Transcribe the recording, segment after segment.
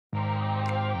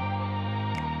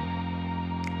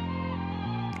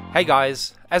Hey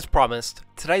guys, as promised,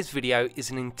 today's video is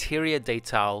an interior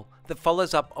detail that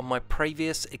follows up on my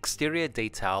previous exterior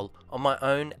detail on my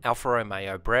own Alfa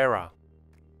Romeo Brera.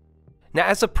 Now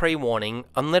as a pre-warning,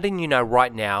 I'm letting you know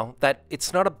right now that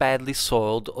it's not a badly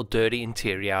soiled or dirty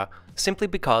interior simply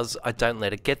because I don't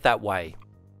let it get that way.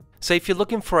 So if you're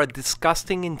looking for a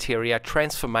disgusting interior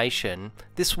transformation,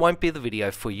 this won't be the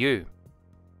video for you.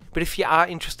 But if you are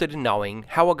interested in knowing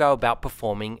how I go about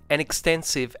performing an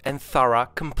extensive and thorough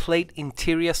complete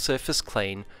interior surface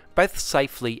clean both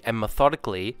safely and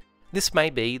methodically, this may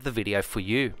be the video for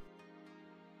you.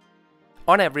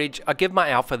 On average, I give my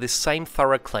Alfa this same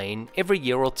thorough clean every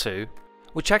year or two,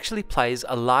 which actually plays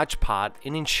a large part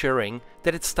in ensuring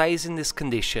that it stays in this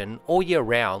condition all year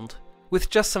round, with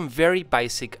just some very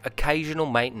basic occasional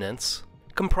maintenance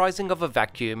comprising of a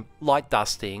vacuum, light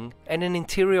dusting, and an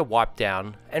interior wipe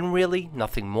down, and really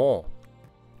nothing more.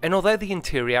 And although the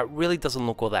interior really doesn't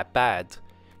look all that bad,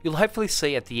 you'll hopefully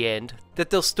see at the end that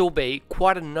there'll still be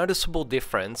quite a noticeable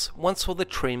difference once all the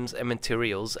trims and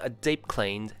materials are deep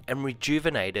cleaned and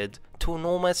rejuvenated to an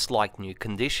almost like new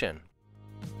condition.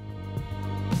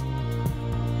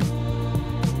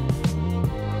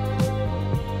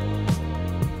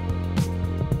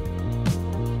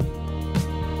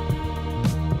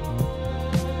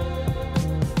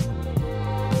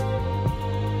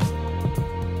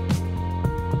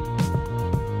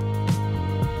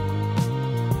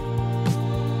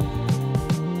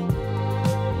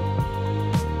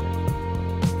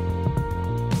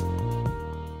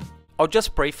 I'll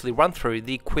just briefly run through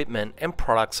the equipment and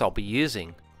products I'll be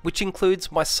using, which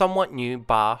includes my somewhat new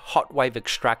bar hot wave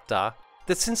extractor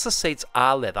that, since the seats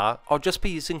are leather, I'll just be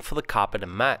using for the carpet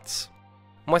and mats.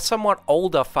 My somewhat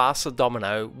older faster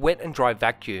Domino wet and dry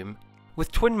vacuum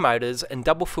with twin motors and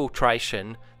double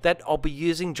filtration that I'll be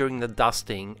using during the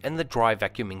dusting and the dry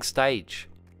vacuuming stage.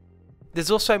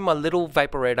 There's also my little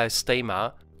Vaporetto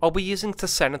steamer I'll be using to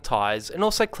sanitize and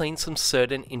also clean some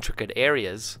certain intricate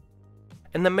areas,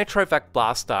 and the Metrovac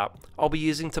blaster I'll be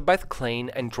using to both clean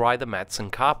and dry the mats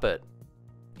and carpet.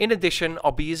 In addition,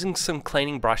 I'll be using some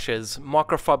cleaning brushes,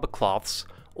 microfiber cloths,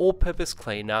 all-purpose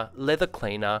cleaner, leather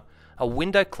cleaner, a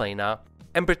window cleaner,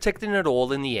 and protecting it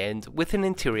all in the end with an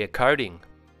interior coating.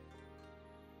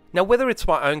 Now whether it's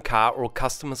my own car or a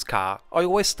customer's car, I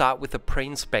always start with a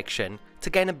pre-inspection to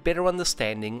gain a better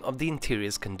understanding of the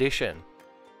interior's condition.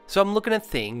 So I'm looking at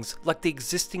things like the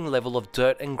existing level of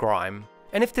dirt and grime,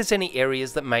 and if there's any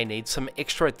areas that may need some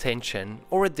extra attention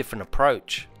or a different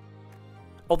approach.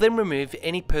 I'll then remove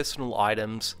any personal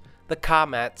items, the car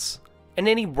mats, and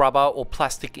any rubber or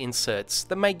plastic inserts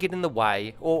that may get in the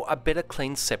way or are better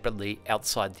cleaned separately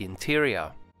outside the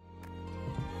interior.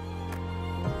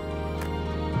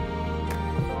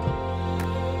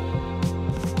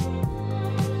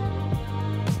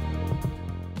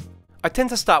 I tend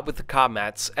to start with the car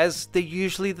mats as they're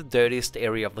usually the dirtiest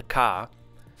area of the car,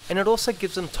 and it also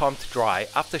gives them time to dry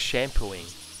after shampooing.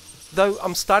 Though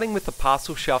I'm starting with the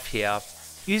parcel shelf here,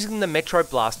 using the Metro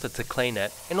Blaster to clean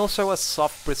it, and also a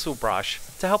soft bristle brush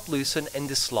to help loosen and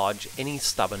dislodge any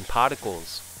stubborn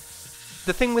particles.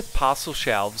 The thing with parcel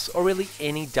shelves, or really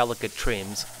any delicate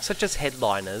trims, such as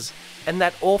headliners, and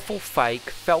that awful fake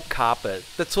felt carpet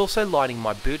that's also lining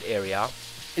my boot area,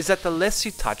 is that the less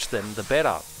you touch them, the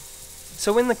better.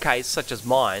 So in the case such as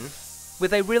mine, where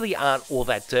they really aren't all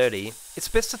that dirty, it's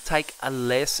best to take a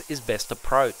less is best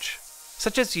approach,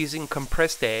 such as using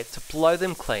compressed air to blow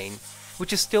them clean,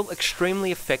 which is still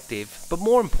extremely effective, but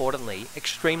more importantly,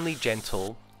 extremely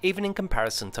gentle, even in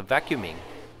comparison to vacuuming.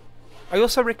 I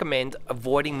also recommend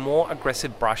avoiding more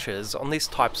aggressive brushes on these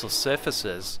types of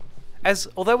surfaces, as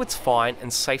although it's fine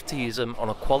and safe to use them on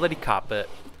a quality carpet,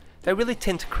 they really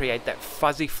tend to create that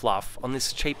fuzzy fluff on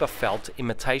this cheaper felt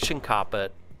imitation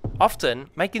carpet, often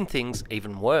making things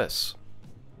even worse.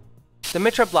 The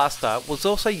Metro Blaster was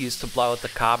also used to blow out the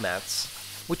car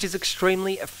mats, which is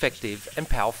extremely effective and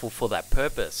powerful for that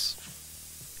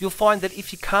purpose. You'll find that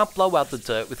if you can't blow out the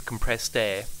dirt with compressed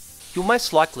air, you'll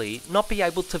most likely not be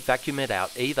able to vacuum it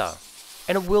out either,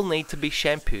 and it will need to be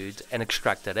shampooed and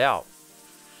extracted out.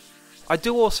 I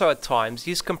do also at times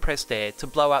use compressed air to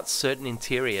blow out certain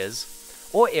interiors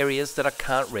or areas that I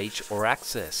can't reach or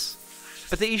access.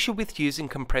 But the issue with using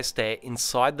compressed air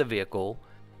inside the vehicle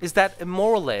is that it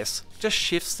more or less just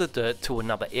shifts the dirt to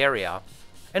another area,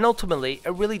 and ultimately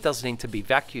it really does need to be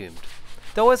vacuumed.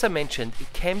 Though as I mentioned,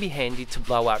 it can be handy to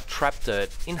blow out trapped dirt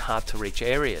in hard to reach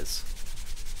areas.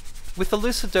 With the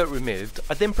looser dirt removed,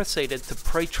 I then proceeded to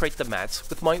pre-treat the mats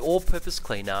with my all-purpose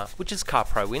cleaner, which is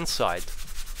CarPro Inside,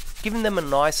 giving them a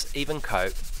nice even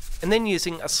coat, and then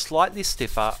using a slightly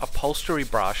stiffer upholstery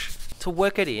brush to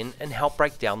work it in and help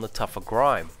break down the tougher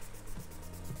grime.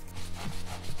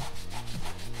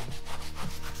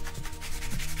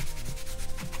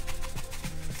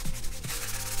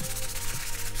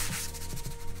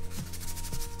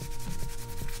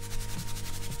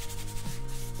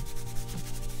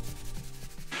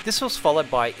 This was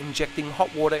followed by injecting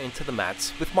hot water into the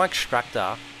mats with my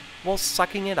extractor while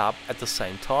sucking it up at the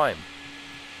same time.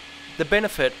 The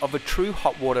benefit of a true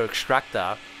hot water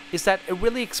extractor is that it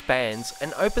really expands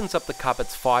and opens up the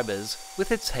carpet's fibres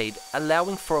with its heat,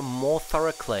 allowing for a more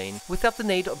thorough clean without the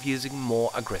need of using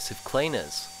more aggressive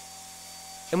cleaners.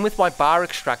 And with my bar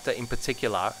extractor in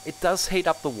particular, it does heat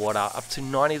up the water up to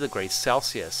 90 degrees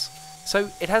Celsius,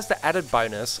 so it has the added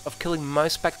bonus of killing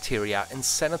most bacteria and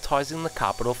sanitizing the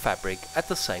carpet or fabric at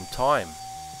the same time.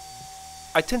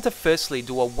 I tend to firstly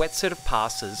do a wet set of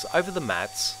passes over the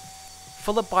mats,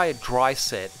 followed by a dry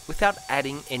set without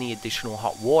adding any additional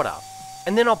hot water,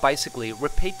 and then I'll basically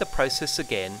repeat the process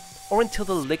again or until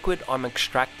the liquid I'm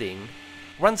extracting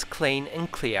runs clean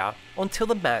and clear until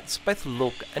the mats both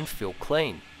look and feel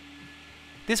clean.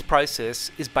 This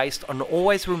process is based on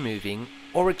always removing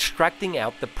or extracting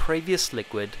out the previous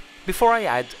liquid before I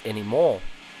add any more,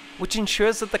 which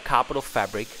ensures that the carpet or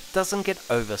fabric doesn't get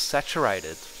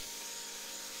oversaturated.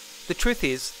 The truth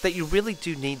is that you really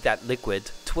do need that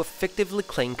liquid to effectively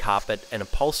clean carpet and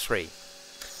upholstery.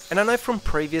 And I know from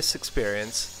previous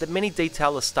experience that many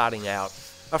detailers starting out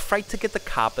are afraid to get the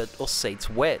carpet or seats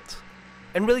wet,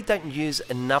 and really don't use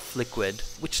enough liquid,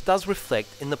 which does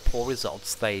reflect in the poor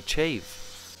results they achieve.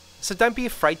 So don't be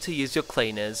afraid to use your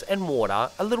cleaners and water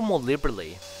a little more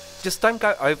liberally. Just don't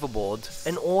go overboard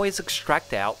and always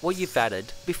extract out what you've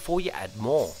added before you add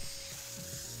more.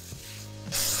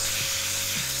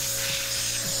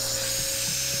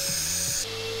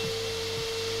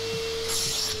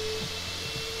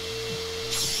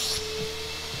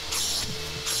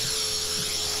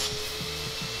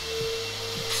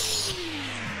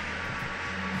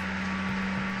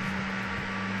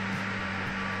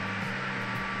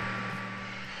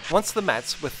 Once the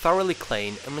mats were thoroughly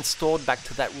clean and restored back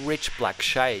to that rich black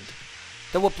shade,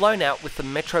 they were blown out with the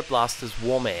Metro Blaster's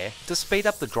warm air to speed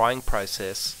up the drying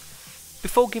process,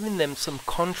 before giving them some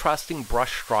contrasting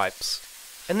brush stripes,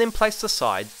 and then placed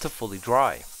aside to fully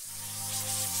dry.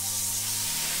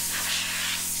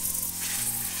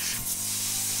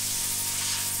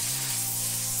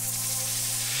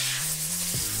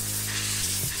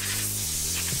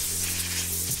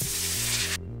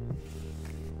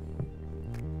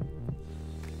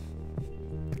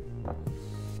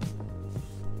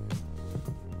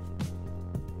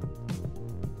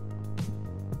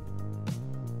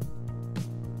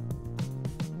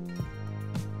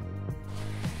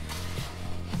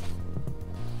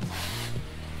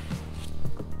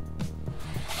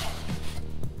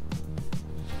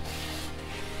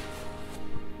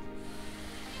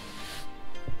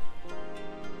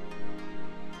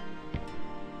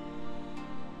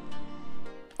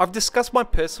 I've discussed my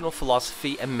personal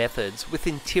philosophy and methods with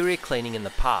interior cleaning in the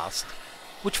past,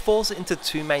 which falls into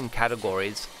two main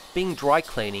categories, being dry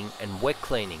cleaning and wet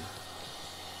cleaning.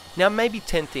 Now it may be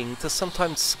tempting to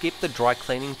sometimes skip the dry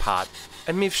cleaning part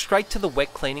and move straight to the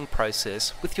wet cleaning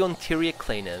process with your interior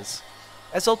cleaners,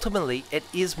 as ultimately it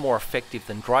is more effective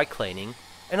than dry cleaning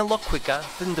and a lot quicker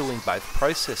than doing both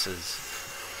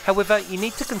processes. However, you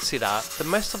need to consider that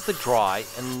most of the dry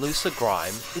and looser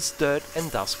grime is dirt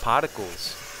and dust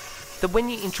particles, that when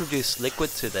you introduce liquid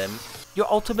to them,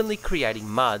 you're ultimately creating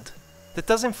mud that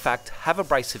does in fact have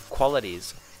abrasive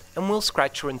qualities and will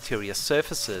scratch your interior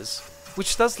surfaces,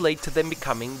 which does lead to them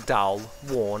becoming dull,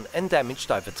 worn and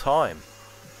damaged over time.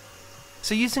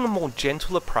 So using a more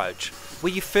gentle approach,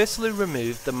 where you firstly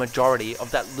remove the majority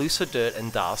of that looser dirt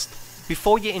and dust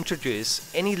before you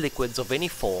introduce any liquids of any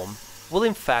form, will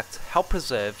in fact help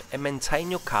preserve and maintain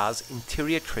your car's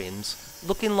interior trims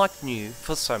looking like new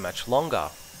for so much longer.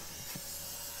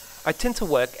 I tend to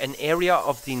work an area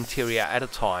of the interior at a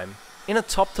time in a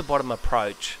top to bottom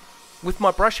approach, with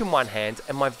my brush in one hand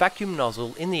and my vacuum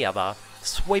nozzle in the other,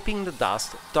 sweeping the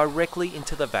dust directly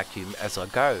into the vacuum as I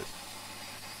go.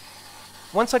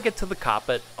 Once I get to the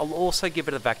carpet, I'll also give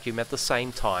it a vacuum at the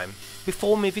same time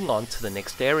before moving on to the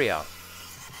next area.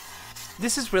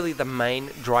 This is really the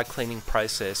main dry cleaning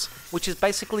process, which is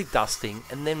basically dusting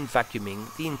and then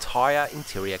vacuuming the entire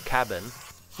interior cabin,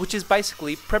 which is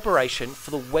basically preparation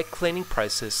for the wet cleaning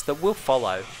process that will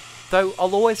follow, though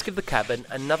I'll always give the cabin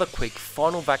another quick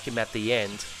final vacuum at the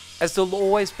end, as there will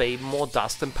always be more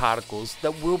dust and particles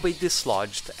that will be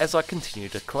dislodged as I continue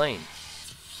to clean.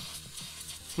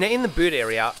 Now in the boot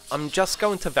area, I'm just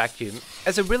going to vacuum,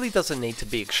 as it really doesn't need to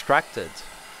be extracted,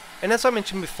 and as I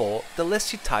mentioned before, the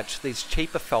less you touch these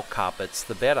cheaper felt carpets,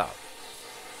 the better.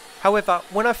 However,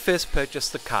 when I first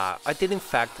purchased the car, I did in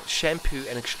fact shampoo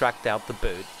and extract out the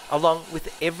boot, along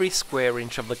with every square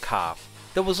inch of the car,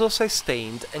 that was also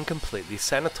steamed and completely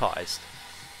sanitized.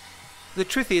 The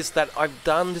truth is that I've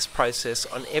done this process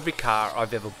on every car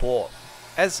I've ever bought,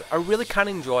 as I really can't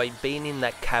enjoy being in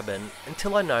that cabin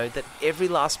until I know that every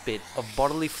last bit of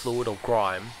bodily fluid or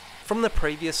grime from the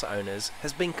previous owners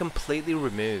has been completely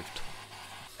removed,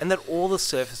 and that all the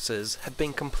surfaces have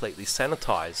been completely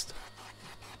sanitized.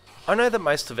 I know that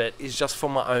most of it is just for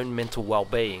my own mental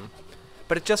well-being,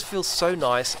 but it just feels so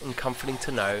nice and comforting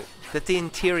to know that the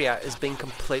interior has been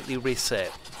completely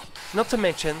reset. Not to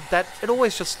mention that it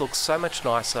always just looks so much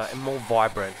nicer and more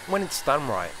vibrant when it's done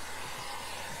right.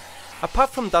 Apart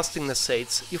from dusting the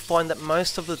seats, you'll find that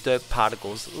most of the dirt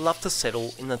particles love to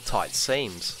settle in the tight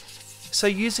seams. So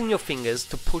using your fingers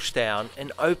to push down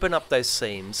and open up those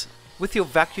seams with your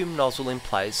vacuum nozzle in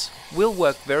place will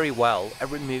work very well at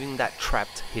removing that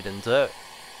trapped hidden dirt.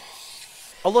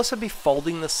 I'll also be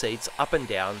folding the seats up and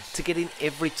down to get in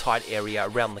every tight area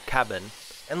around the cabin,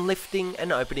 and lifting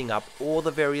and opening up all the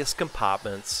various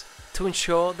compartments to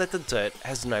ensure that the dirt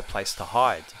has no place to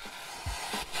hide.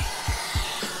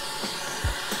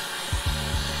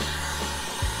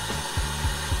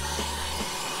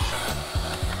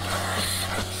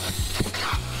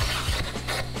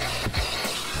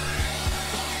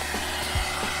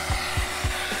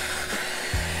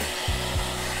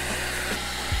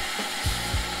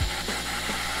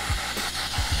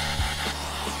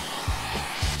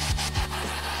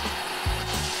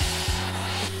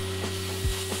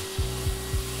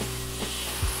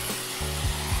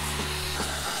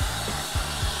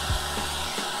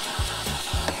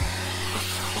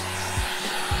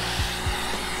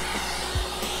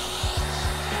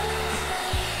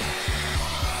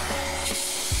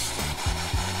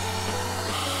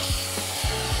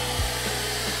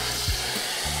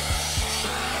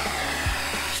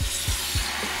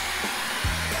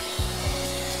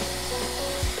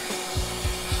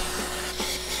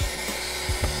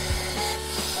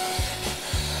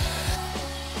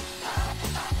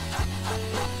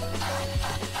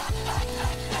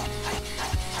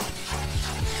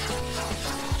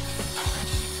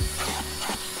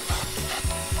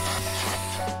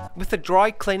 With the dry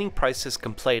cleaning process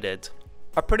completed,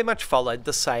 I pretty much followed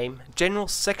the same general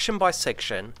section by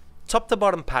section, top to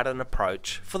bottom pattern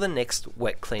approach for the next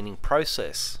wet cleaning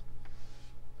process.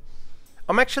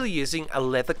 I'm actually using a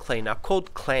leather cleaner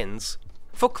called Cleanse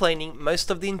for cleaning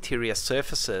most of the interior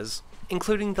surfaces,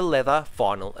 including the leather,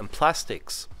 vinyl and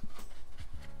plastics.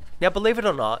 Now believe it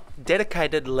or not,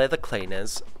 dedicated leather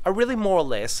cleaners are really more or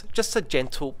less just a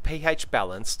gentle pH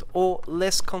balanced or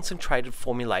less concentrated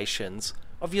formulations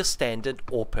of your standard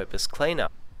all-purpose cleaner.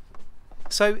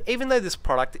 So even though this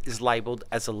product is labelled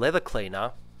as a leather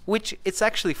cleaner, which it's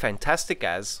actually fantastic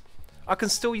as, I can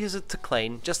still use it to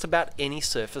clean just about any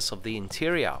surface of the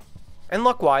interior. And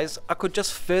likewise, I could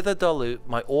just further dilute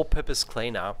my all-purpose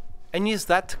cleaner and use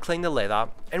that to clean the leather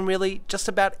and really just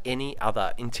about any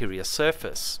other interior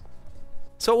surface.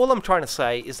 So all I'm trying to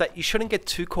say is that you shouldn't get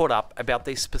too caught up about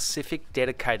these specific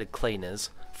dedicated cleaners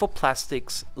for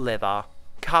plastics, leather,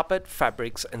 carpet,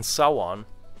 fabrics and so on,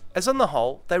 as on the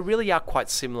whole they really are quite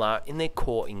similar in their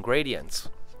core ingredients,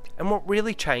 and what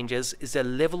really changes is their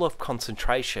level of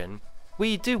concentration, where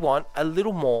you do want a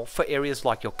little more for areas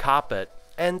like your carpet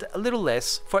and a little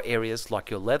less for areas like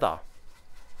your leather.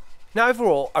 Now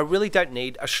overall, I really don't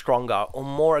need a stronger or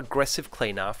more aggressive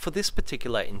cleaner for this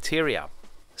particular interior,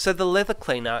 so the leather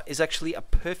cleaner is actually a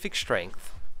perfect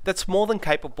strength that's more than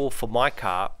capable for my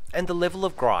car and the level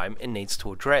of grime it needs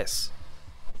to address.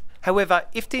 However,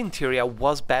 if the interior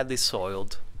was badly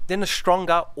soiled, then a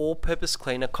stronger all-purpose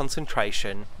cleaner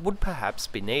concentration would perhaps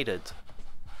be needed.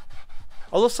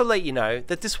 I'll also let you know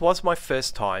that this was my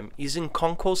first time using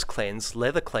Concours Cleanse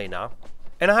leather cleaner,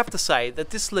 and I have to say that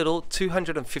this little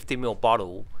 250ml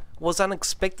bottle was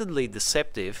unexpectedly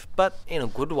deceptive, but in a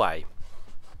good way.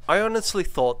 I honestly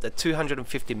thought that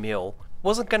 250ml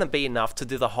wasn't going to be enough to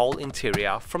do the whole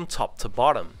interior from top to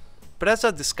bottom. But as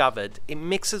I discovered, it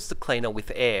mixes the cleaner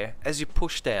with air as you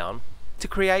push down to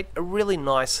create a really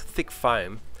nice thick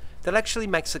foam that actually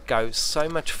makes it go so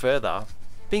much further,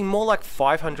 being more like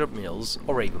 500 mils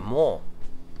or even more.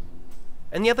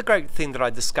 And the other great thing that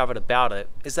I discovered about it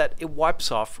is that it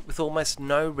wipes off with almost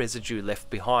no residue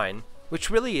left behind, which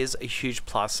really is a huge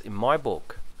plus in my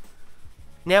book.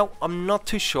 Now, I'm not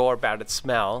too sure about its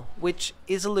smell, which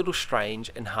is a little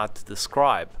strange and hard to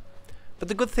describe. But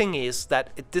the good thing is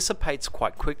that it dissipates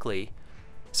quite quickly,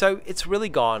 so it's really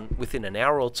gone within an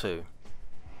hour or two.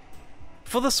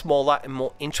 For the smaller and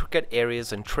more intricate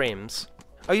areas and trims,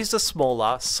 I used a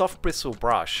smaller, soft bristle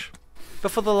brush,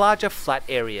 but for the larger flat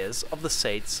areas of the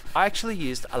seats, I actually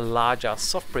used a larger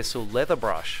soft bristle leather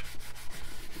brush.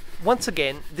 Once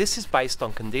again, this is based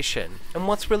on condition and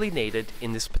what's really needed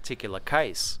in this particular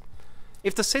case.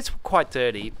 If the seats were quite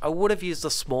dirty, I would have used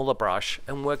a smaller brush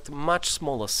and worked much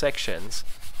smaller sections,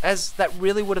 as that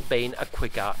really would have been a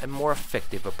quicker and more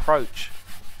effective approach.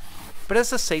 But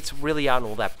as the seats really aren't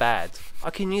all that bad,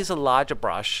 I can use a larger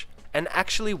brush and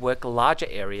actually work larger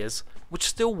areas, which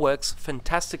still works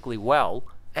fantastically well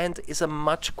and is a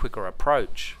much quicker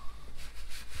approach.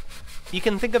 You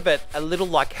can think of it a little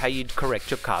like how you'd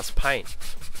correct your car's paint.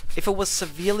 If it was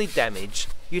severely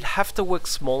damaged, you'd have to work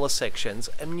smaller sections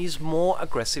and use more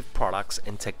aggressive products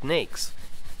and techniques.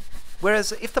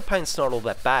 Whereas if the paint's not all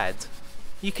that bad,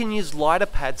 you can use lighter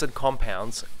pads and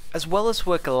compounds as well as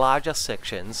work larger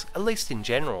sections, at least in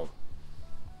general.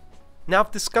 Now,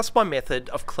 I've discussed my method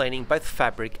of cleaning both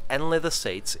fabric and leather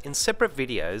seats in separate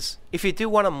videos if you do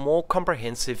want a more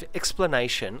comprehensive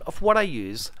explanation of what I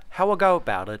use, how I go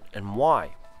about it, and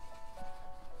why.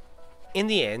 In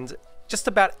the end, just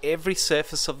about every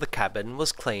surface of the cabin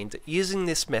was cleaned using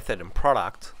this method and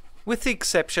product, with the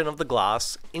exception of the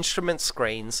glass, instrument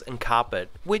screens and carpet,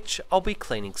 which I'll be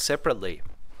cleaning separately.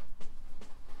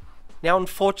 Now,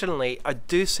 unfortunately, I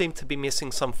do seem to be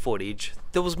missing some footage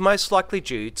that was most likely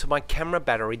due to my camera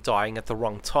battery dying at the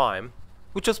wrong time,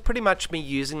 which was pretty much me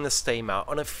using the steamer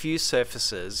on a few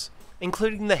surfaces,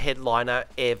 including the headliner,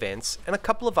 air vents, and a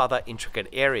couple of other intricate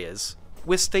areas,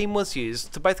 where steam was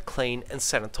used to both clean and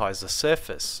sanitize the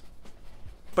surface.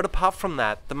 But apart from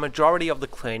that, the majority of the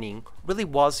cleaning really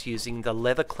was using the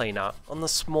leather cleaner on the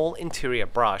small interior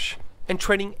brush and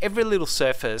treating every little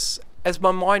surface as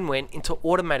my mind went into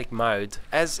automatic mode,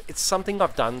 as it's something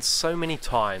I've done so many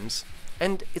times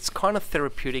and it's kind of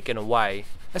therapeutic in a way,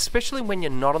 especially when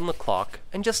you're not on the clock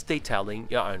and just detailing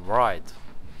your own ride.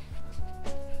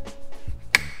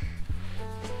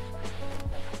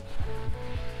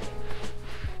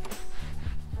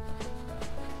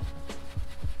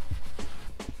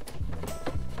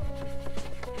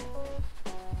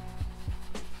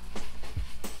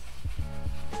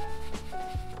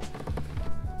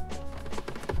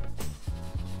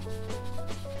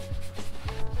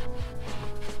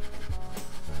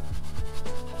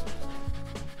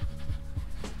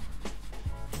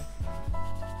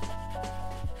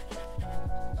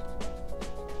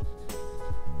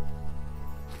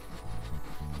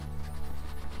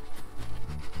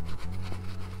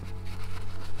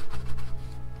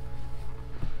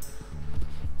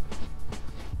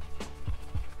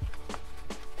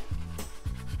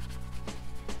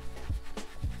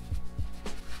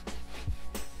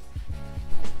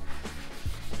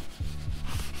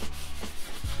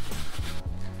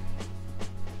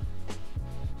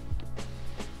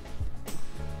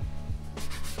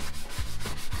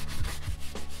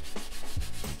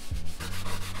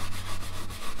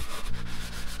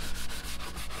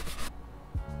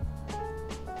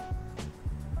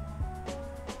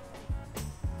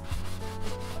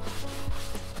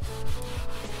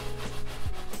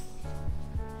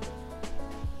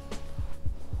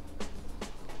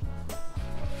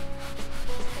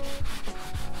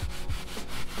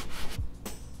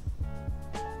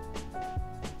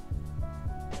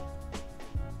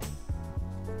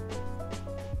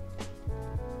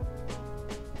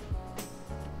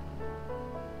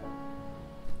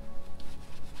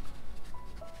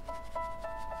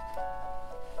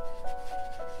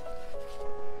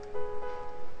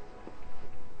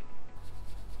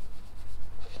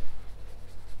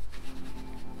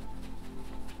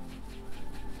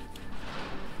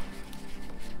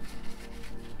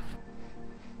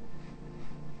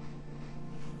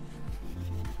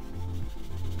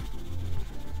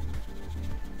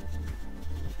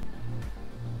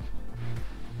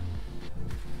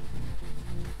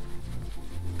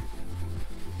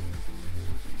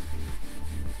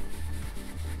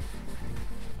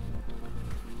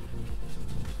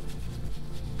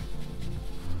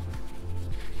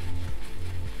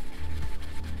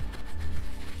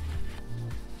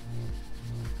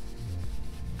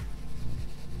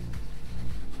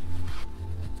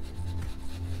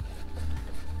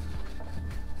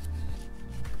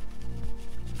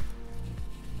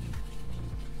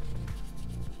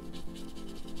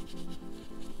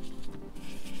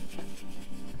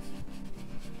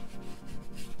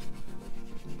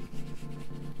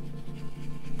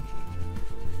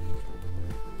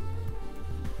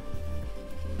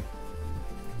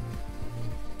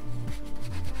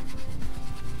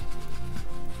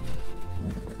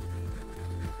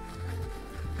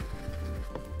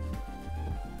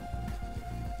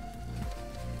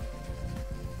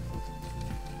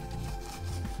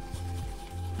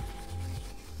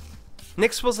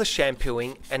 Next was the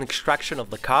shampooing and extraction of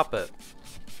the carpet.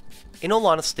 In all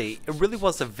honesty, it really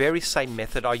was the very same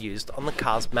method I used on the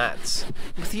car's mats,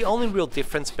 with the only real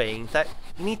difference being that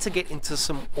you need to get into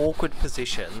some awkward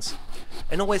positions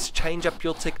and always change up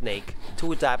your technique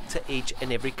to adapt to each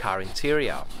and every car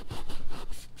interior.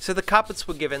 So the carpets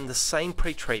were given the same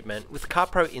pre-treatment with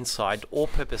CarPro Inside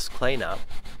all-purpose cleaner,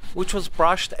 which was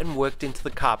brushed and worked into the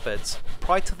carpets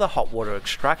prior to the hot water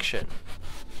extraction.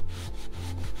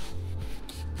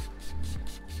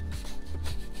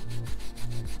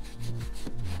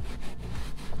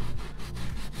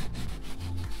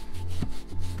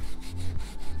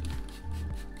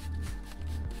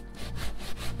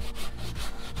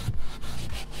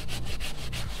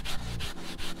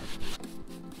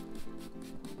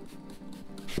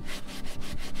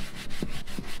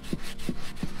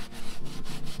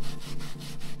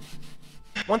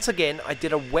 Once again, I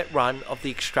did a wet run of the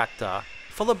extractor,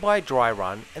 followed by a dry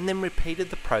run, and then repeated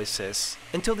the process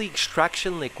until the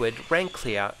extraction liquid ran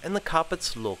clear and the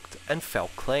carpets looked and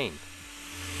felt clean.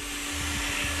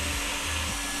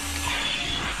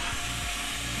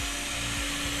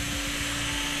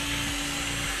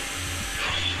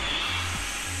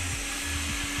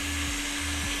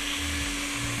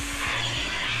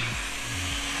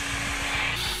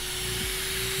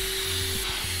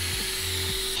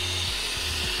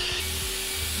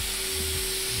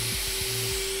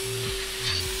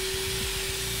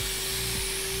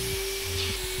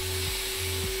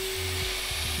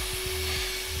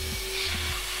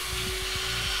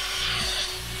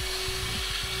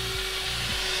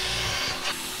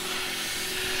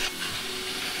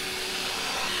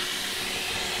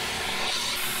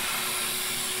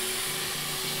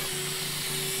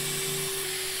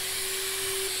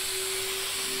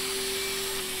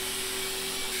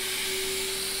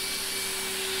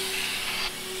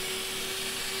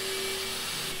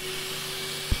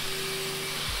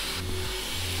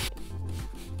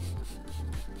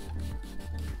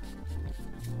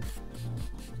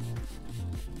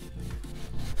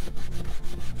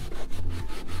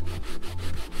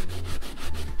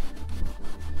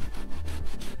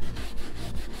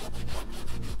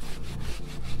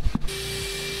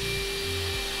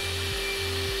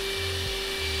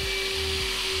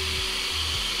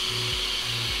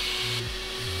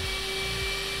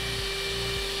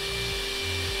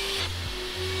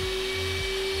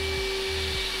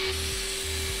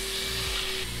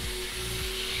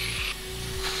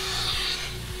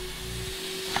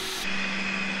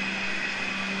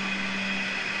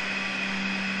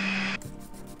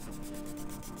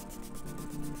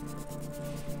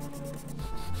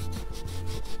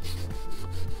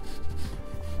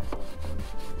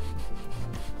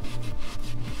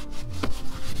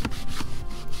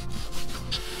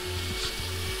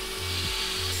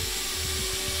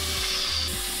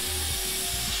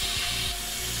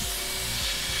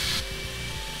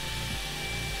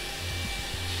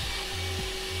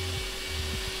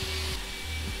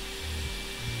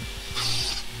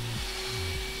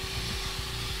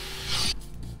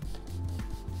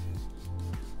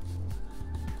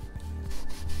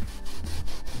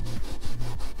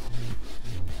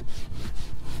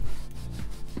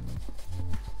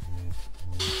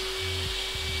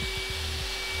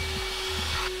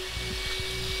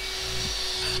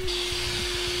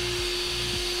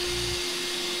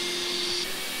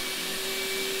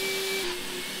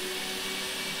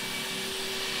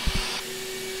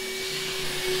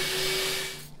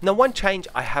 Now, one change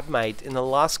I have made in the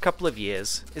last couple of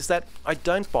years is that I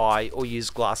don't buy or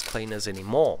use glass cleaners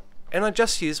anymore, and I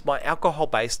just use my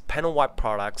alcohol-based panel wipe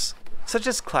products such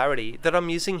as Clarity that I'm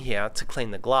using here to clean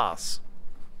the glass.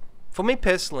 For me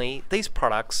personally, these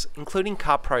products, including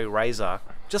CarPro Razor,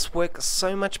 just work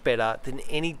so much better than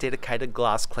any dedicated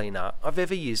glass cleaner I've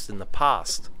ever used in the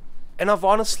past, and I've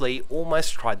honestly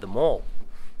almost tried them all.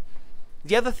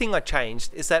 The other thing I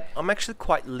changed is that I'm actually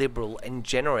quite liberal and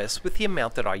generous with the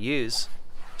amount that I use,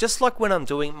 just like when I'm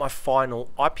doing my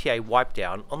final IPA wipe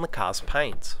down on the car's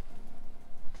paint.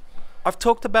 I've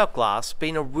talked about glass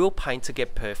being a real pain to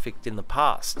get perfect in the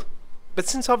past, but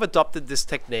since I've adopted this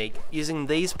technique using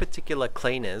these particular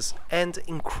cleaners and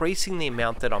increasing the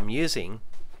amount that I'm using,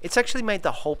 it's actually made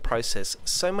the whole process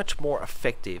so much more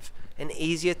effective and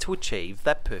easier to achieve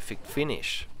that perfect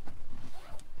finish.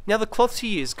 Now, the cloths you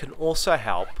use can also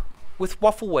help, with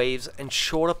waffle weaves and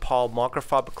shorter pile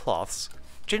microfiber cloths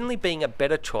generally being a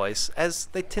better choice as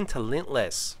they tend to lint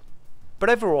less. But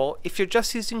overall, if you're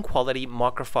just using quality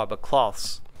microfiber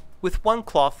cloths, with one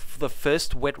cloth for the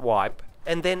first wet wipe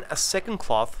and then a second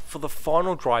cloth for the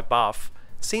final dry buff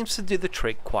seems to do the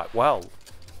trick quite well.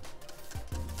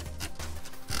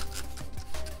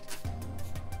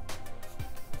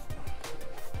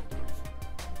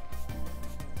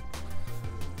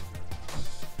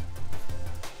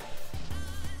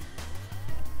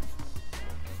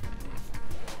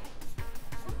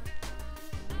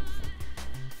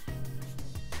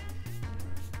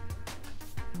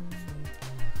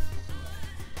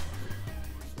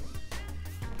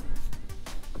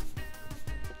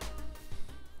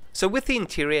 So with the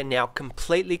interior now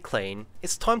completely clean,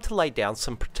 it's time to lay down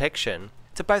some protection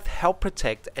to both help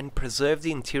protect and preserve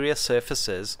the interior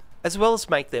surfaces, as well as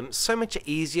make them so much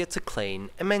easier to clean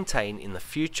and maintain in the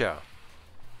future.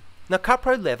 Now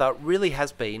CarPro leather really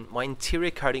has been my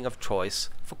interior coating of choice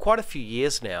for quite a few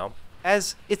years now,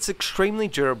 as it's extremely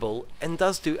durable and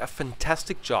does do a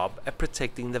fantastic job at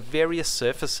protecting the various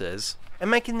surfaces and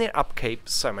making their upkeep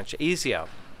so much easier.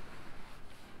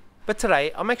 But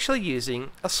today I'm actually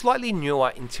using a slightly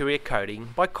newer interior coating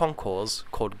by Concours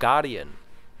called Guardian.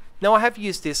 Now I have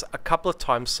used this a couple of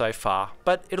times so far,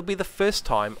 but it'll be the first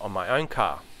time on my own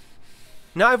car.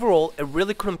 Now overall, it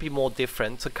really couldn't be more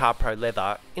different to CarPro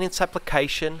leather in its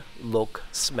application, look,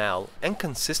 smell and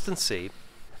consistency,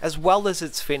 as well as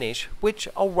its finish, which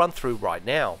I'll run through right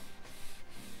now.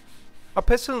 I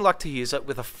personally like to use it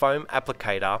with a foam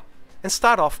applicator and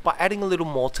start off by adding a little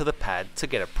more to the pad to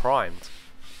get it primed.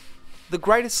 The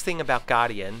greatest thing about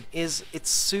Guardian is its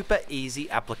super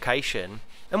easy application,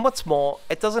 and what's more,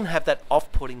 it doesn't have that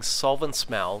off-putting solvent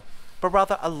smell, but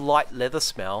rather a light leather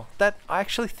smell that I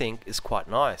actually think is quite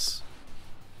nice.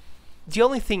 The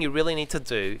only thing you really need to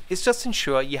do is just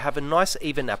ensure you have a nice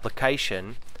even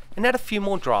application and add a few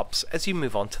more drops as you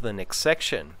move on to the next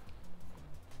section.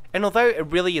 And although it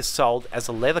really is sold as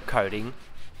a leather coating,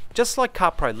 just like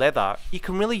CarPro leather, you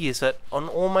can really use it on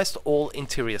almost all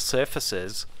interior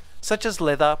surfaces, such as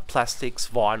leather, plastics,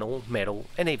 vinyl, metal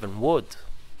and even wood.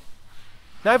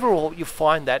 Now overall, you'll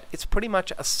find that it's pretty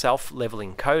much a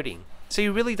self-leveling coating, so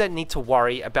you really don't need to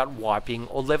worry about wiping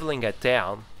or leveling it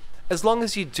down, as long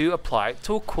as you do apply it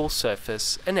to a cool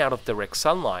surface and out of direct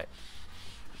sunlight.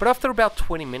 But after about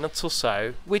 20 minutes or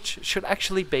so, which should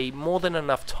actually be more than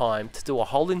enough time to do a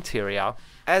whole interior,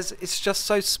 as it's just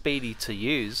so speedy to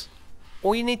use,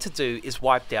 all you need to do is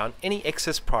wipe down any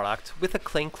excess product with a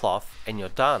clean cloth and you're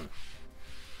done.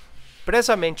 But as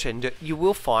I mentioned, you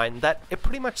will find that it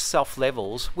pretty much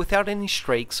self-levels without any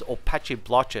streaks or patchy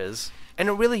blotches, and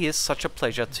it really is such a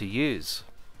pleasure to use.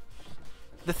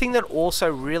 The thing that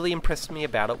also really impressed me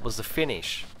about it was the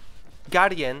finish.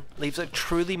 Guardian leaves a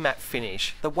truly matte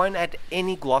finish that won't add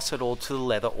any gloss at all to the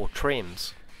leather or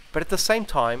trims, but at the same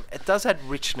time it does add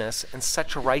richness and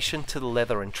saturation to the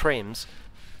leather and trims,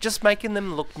 just making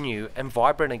them look new and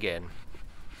vibrant again.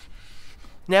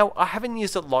 Now, I haven't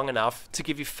used it long enough to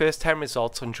give you first-hand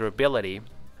results on durability,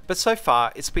 but so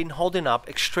far it's been holding up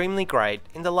extremely great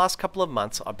in the last couple of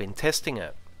months I've been testing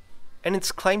it. And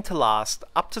it's claimed to last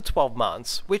up to 12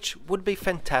 months, which would be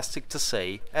fantastic to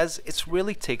see, as it's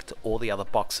really ticked all the other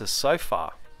boxes so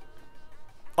far.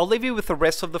 I'll leave you with the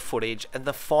rest of the footage and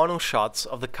the final shots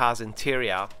of the car's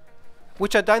interior,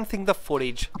 which I don't think the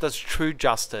footage does true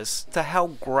justice to how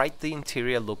great the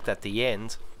interior looked at the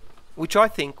end, which I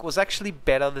think was actually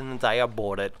better than the day I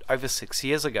bought it over 6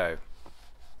 years ago.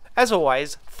 As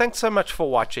always, thanks so much for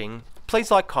watching.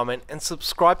 Please like, comment and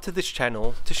subscribe to this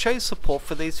channel to show your support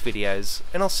for these videos,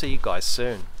 and I'll see you guys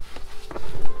soon.